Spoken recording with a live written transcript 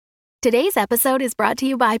Today's episode is brought to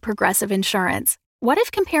you by Progressive Insurance. What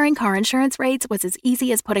if comparing car insurance rates was as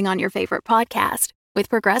easy as putting on your favorite podcast? With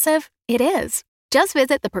Progressive, it is. Just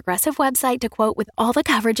visit the Progressive website to quote with all the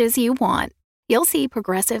coverages you want. You'll see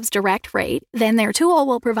Progressive's direct rate, then their tool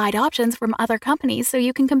will provide options from other companies so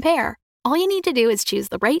you can compare. All you need to do is choose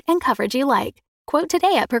the rate and coverage you like. Quote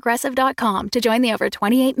today at Progressive.com to join the over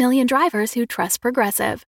 28 million drivers who trust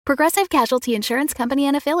Progressive. Progressive Casualty Insurance Company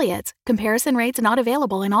and Affiliates. Comparison rates not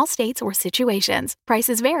available in all states or situations.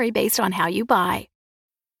 Prices vary based on how you buy.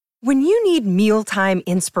 When you need mealtime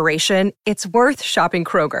inspiration, it's worth shopping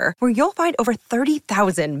Kroger, where you'll find over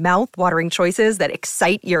 30,000 mouth-watering choices that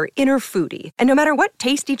excite your inner foodie. And no matter what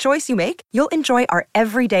tasty choice you make, you'll enjoy our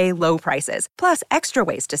everyday low prices, plus extra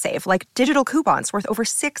ways to save, like digital coupons worth over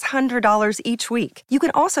 $600 each week. You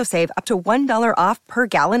can also save up to $1 off per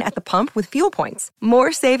gallon at the pump with fuel points.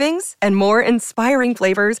 More savings and more inspiring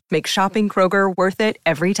flavors make shopping Kroger worth it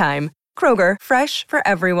every time. Kroger, fresh for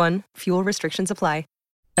everyone. Fuel restrictions apply.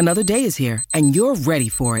 Another day is here, and you're ready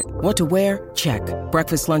for it. What to wear? Check.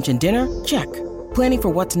 Breakfast, lunch, and dinner? Check. Planning for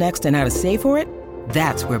what's next and how to save for it?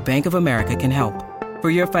 That's where Bank of America can help. For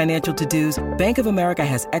your financial to-dos, Bank of America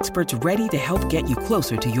has experts ready to help get you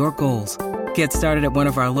closer to your goals. Get started at one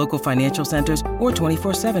of our local financial centers or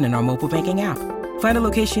 24/7 in our mobile banking app. Find a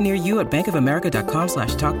location near you at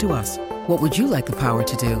bankofamerica.com/talktous. What would you like the power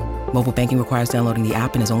to do? Mobile banking requires downloading the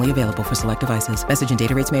app and is only available for select devices. Message and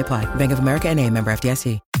data rates may apply. Bank of America N.A., member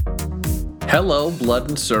FDIC. Hello, Blood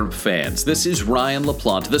and Syrup fans. This is Ryan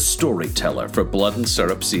LaPlante, the storyteller for Blood and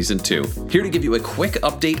Syrup Season 2, here to give you a quick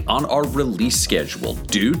update on our release schedule.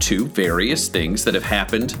 Due to various things that have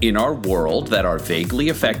happened in our world that are vaguely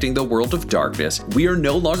affecting the world of darkness, we are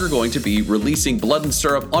no longer going to be releasing Blood and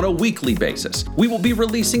Syrup on a weekly basis. We will be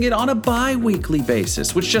releasing it on a bi-weekly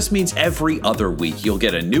basis, which just means every other week you'll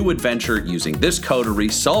get a new adventure using this coterie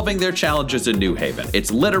solving their challenges in New Haven.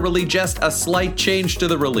 It's literally just a slight change to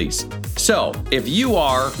the release. So, if you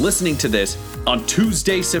are listening to this on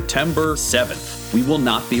Tuesday, September 7th, we will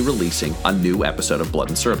not be releasing a new episode of Blood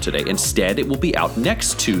and Syrup today. Instead, it will be out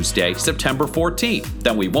next Tuesday, September 14th.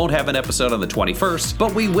 Then we won't have an episode on the 21st,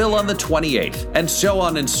 but we will on the 28th, and so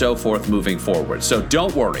on and so forth moving forward. So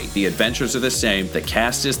don't worry, the adventures are the same, the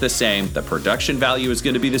cast is the same, the production value is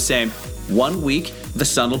going to be the same. One week, the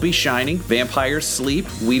sun will be shining, vampires sleep,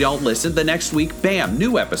 we don't listen. The next week, bam,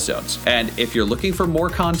 new episodes. And if you're looking for more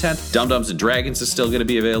content, Dum-Dums and Dragons is still going to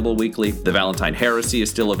be available weekly, The Valentine Heresy is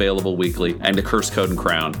still available weekly, and The Curse Code and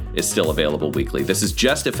Crown is still available weekly. This is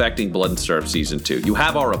just affecting Blood and Syrup Season 2. You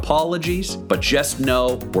have our apologies, but just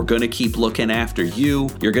know we're going to keep looking after you.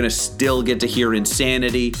 You're going to still get to hear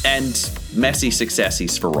insanity and messy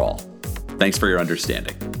successes for all. Thanks for your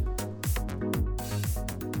understanding.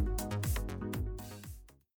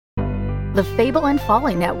 The Fable and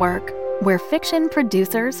Folly Network, where fiction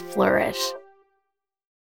producers flourish.